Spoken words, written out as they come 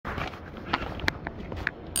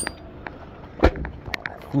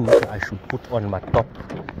think I should put on my top.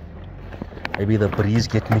 Maybe the breeze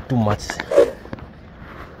get me too much.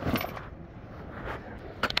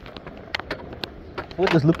 Oh,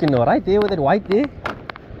 just looking right there with that white there.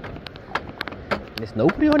 There's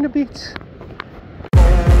nobody on the beach.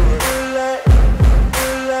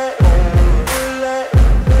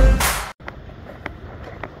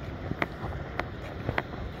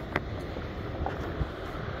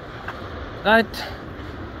 Right,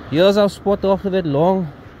 here's our spot after that long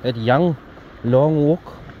walk.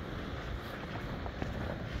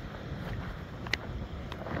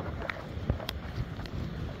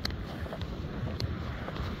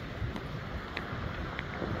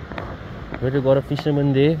 We got a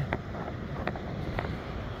fisherman there.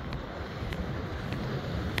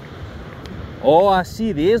 Oh, I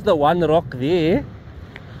see, there's the one rock there,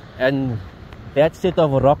 and that set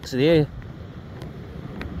of rocks there.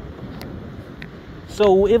 So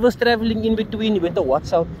whoever's traveling in between, you better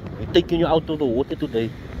watch out. We're taking you out of the water today.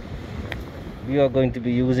 We are going to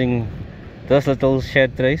be using this little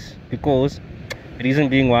shad trace, because the reason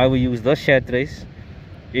being why we use this shad trace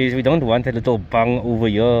is we don't want a little bung over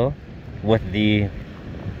here with the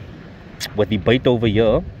bait over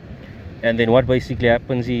here, and then what basically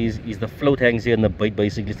happens is the float hangs here and the bait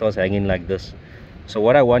basically starts hanging like this. So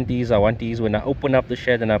what I want is when I open up the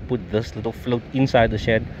shad and I put this little float inside the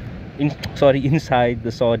shad, inside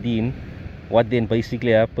the sardine, what then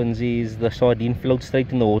basically happens is the sardine floats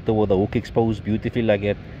straight in the water with the hook exposed beautifully like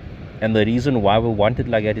that. And the reason why we want it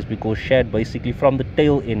like that is because shad basically from the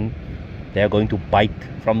tail end, they are going to bite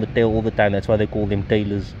from the tail all the time. That's why they call them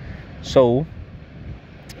tailors. So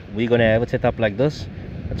we're gonna have it set up like this.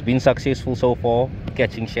 It's been successful so far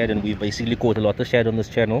catching shad, and we've basically caught a lot of shad on this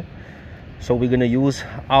channel. So we're gonna use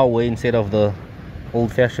our way instead of the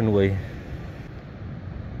old-fashioned way.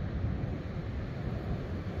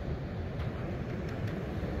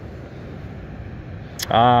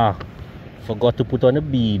 Ah, forgot to put on a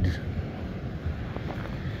bead.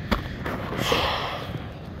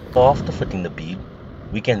 After fitting the bead,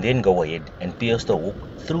 we can then go ahead and pierce the hook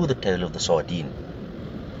through the tail of the sardine.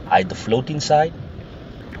 Hide the float inside,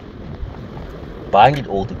 bind it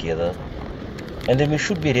all together, and then we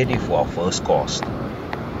should be ready for our first cast.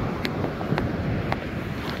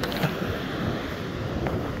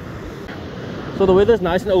 So the weather is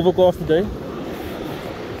nice and overcast today.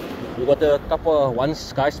 We got a couple, one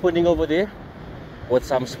guy spinning over there with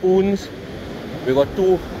some spoons. We got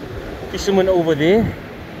two fishermen over there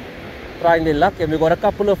trying their luck, and we got a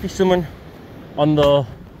couple of fishermen on the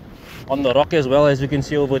rock as well, as you can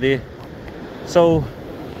see over there. So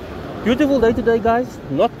beautiful day today, guys.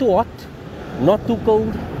 Not too hot, not too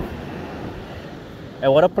cold,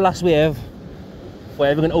 and what a plus we have for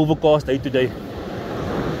having an overcast day today.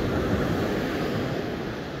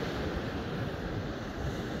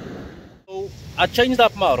 I changed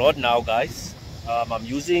up my rod now, guys. I'm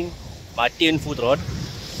using my 10-foot rod,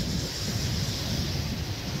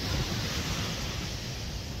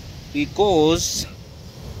 because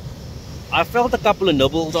I felt a couple of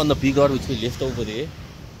nibbles on the big rod which we left over there.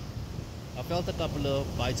 I felt a couple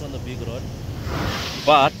of bites on the big rod,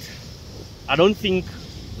 but I don't think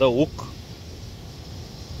the hook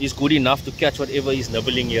is good enough to catch whatever is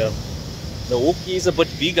nibbling here. The hook is a bit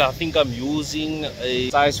big. I think I'm using a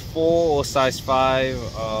size 4 or size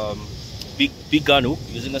 5 big gun hook,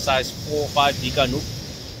 using a size 4 or 5 big gun hook,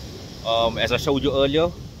 as I showed you earlier,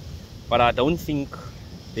 but I don't think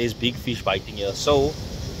there's big fish biting here. So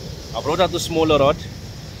I brought out the smaller rod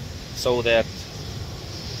so that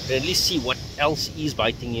we can at least see what else is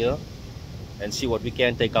biting here and see what we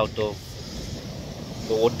can take out of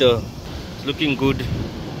the water. It's looking good.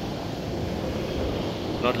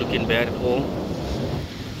 Not looking bad at all.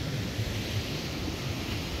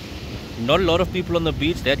 Not a lot of people on the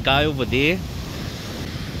beach. That guy over there,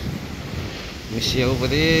 let me see over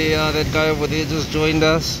there. Yeah, that guy over there just joined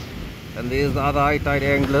us, and there's the other high tide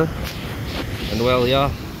angler. And well,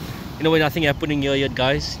 yeah, anyway, nothing happening here yet,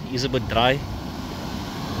 guys. It's a bit dry,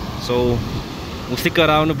 so we'll stick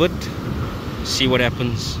around a bit, see what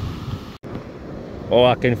happens. Oh,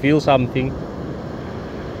 I can feel something.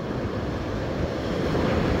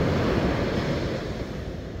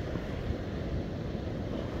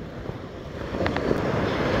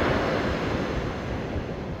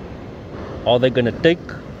 Are they gonna take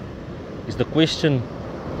is the question.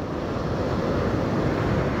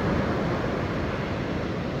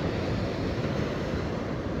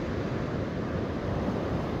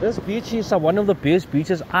 This beach is one of the best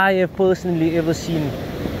beaches I have personally ever seen.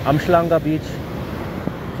 Umhlanga Beach,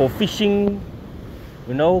 for fishing,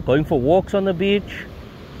 you know, going for walks on the beach.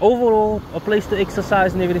 Overall, a place to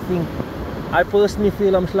exercise and everything. I personally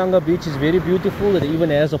feel Umhlanga Beach is very beautiful. It even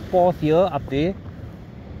has a path here up there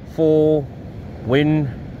for when,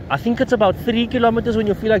 I think it's about 3 kilometers when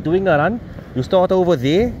you feel like doing a run. You start over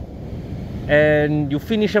there and you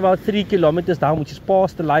finish about 3 kilometers down, which is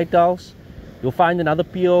past the lighthouse. You'll find another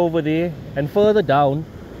pier over there, and further down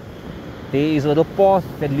there is a little path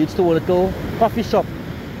that leads to a little coffee shop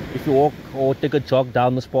if you walk or take a jog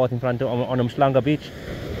down this path in front of on Umhlanga Beach.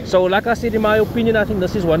 So like I said, in my opinion, I think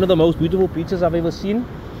this is one of the most beautiful beaches I've ever seen,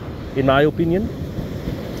 in my opinion.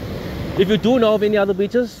 If you do know of any other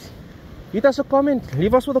beaches, hit us a comment,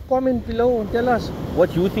 leave us with a comment below and tell us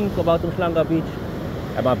what you think about Umhlanga Beach.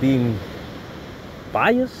 Am I being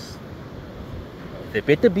biased? There are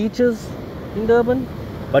better beaches in Durban?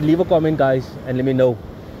 But leave a comment, guys, and let me know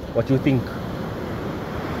what you think.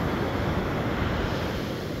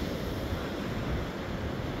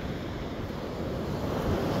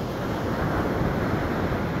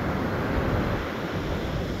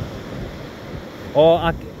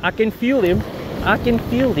 Or I can feel them. I can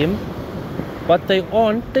feel them, but they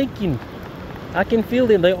aren't taking. I can feel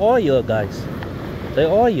them. They are here, guys. They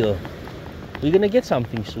are here. We're gonna get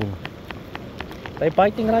something soon. They're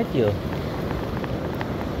biting right here.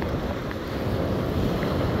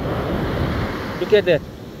 Look at that.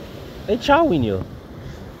 They're chowing here.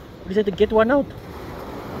 We just had to get one out.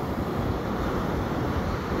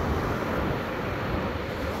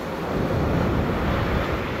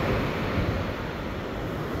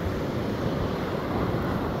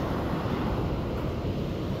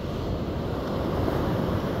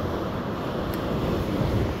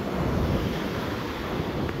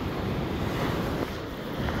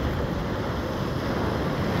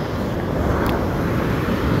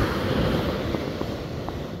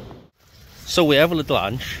 So we have a little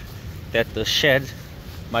hunch that the shed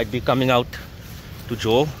might be coming out to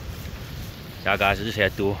Joel. Yeah, guys, I just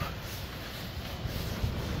had to.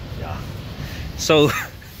 Yeah. So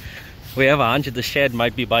we have a hunch that the shed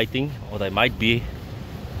might be biting, or they might be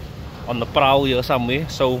on the prowl here somewhere.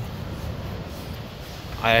 So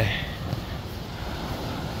I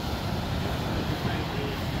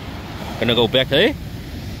gonna go back, eh?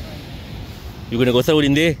 You're gonna go throw it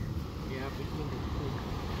in there?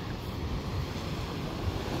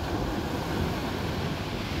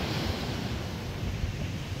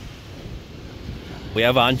 We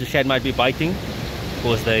have a hunch the shed might be biting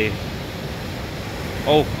because they...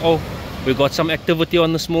 Oh, we got some activity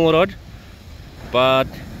on the small rod. But...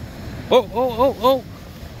 Oh!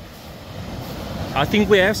 I think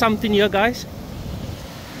we have something here, guys.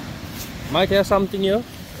 Might have something here.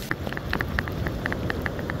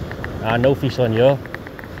 No fish on here.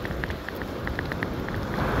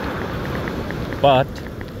 But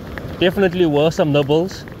definitely were some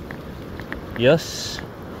nibbles. Yes.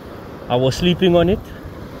 I was sleeping on it.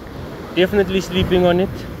 Definitely sleeping on it.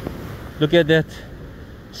 Look at that.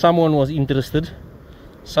 Someone was interested.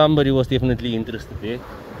 Somebody was definitely interested there.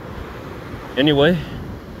 Anyway,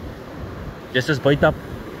 let's just bite up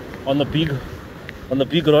on the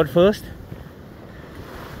big rod first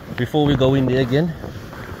before we go in there again.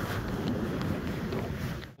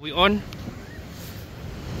 We on?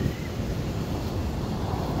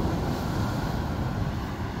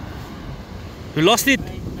 You lost it?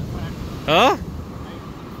 Huh?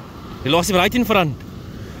 You lost him right in front.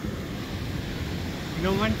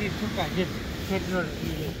 No one did just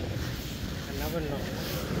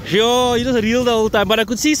Sure, he was real the whole time, but I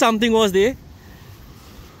could see something was there.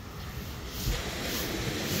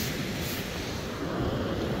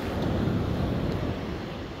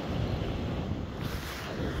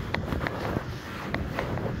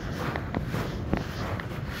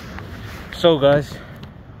 So guys,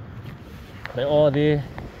 they are there,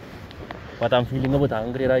 but I'm feeling a bit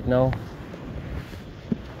hungry right now.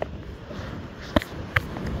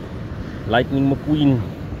 Lightning McQueen.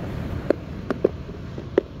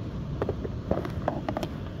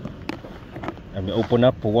 And we open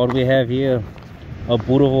up for what we have here. A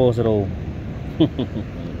boerewors roll.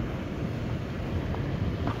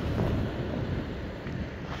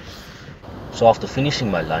 So after finishing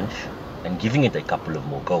my lunch and giving it a couple of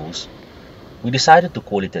more goes, we decided to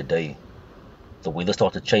call it a day. The weather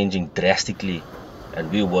started changing drastically and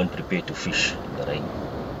we weren't prepared to fish in the rain.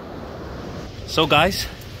 So guys,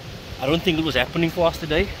 I don't think it was happening for us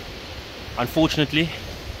today. Unfortunately,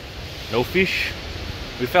 no fish.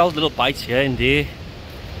 We felt little bites here and there,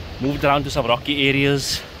 moved around to some rocky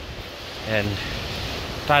areas and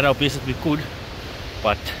tried our best that we could,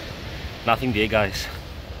 but nothing there, guys.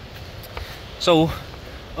 So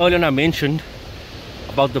earlier on I mentioned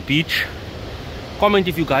about the beach. Comment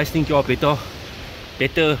if you guys think you are better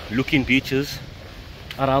looking beaches.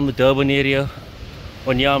 around the Durban area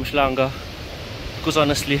or near Umhlanga, because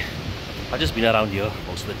honestly I've just been around here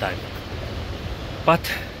most of the time. But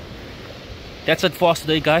that's it for us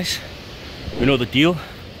today, guys. You know the deal.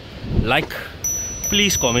 Like,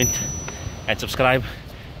 please comment and subscribe,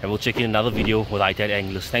 and we'll check in another video with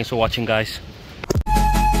Hightideanglerz. Thanks for watching, guys.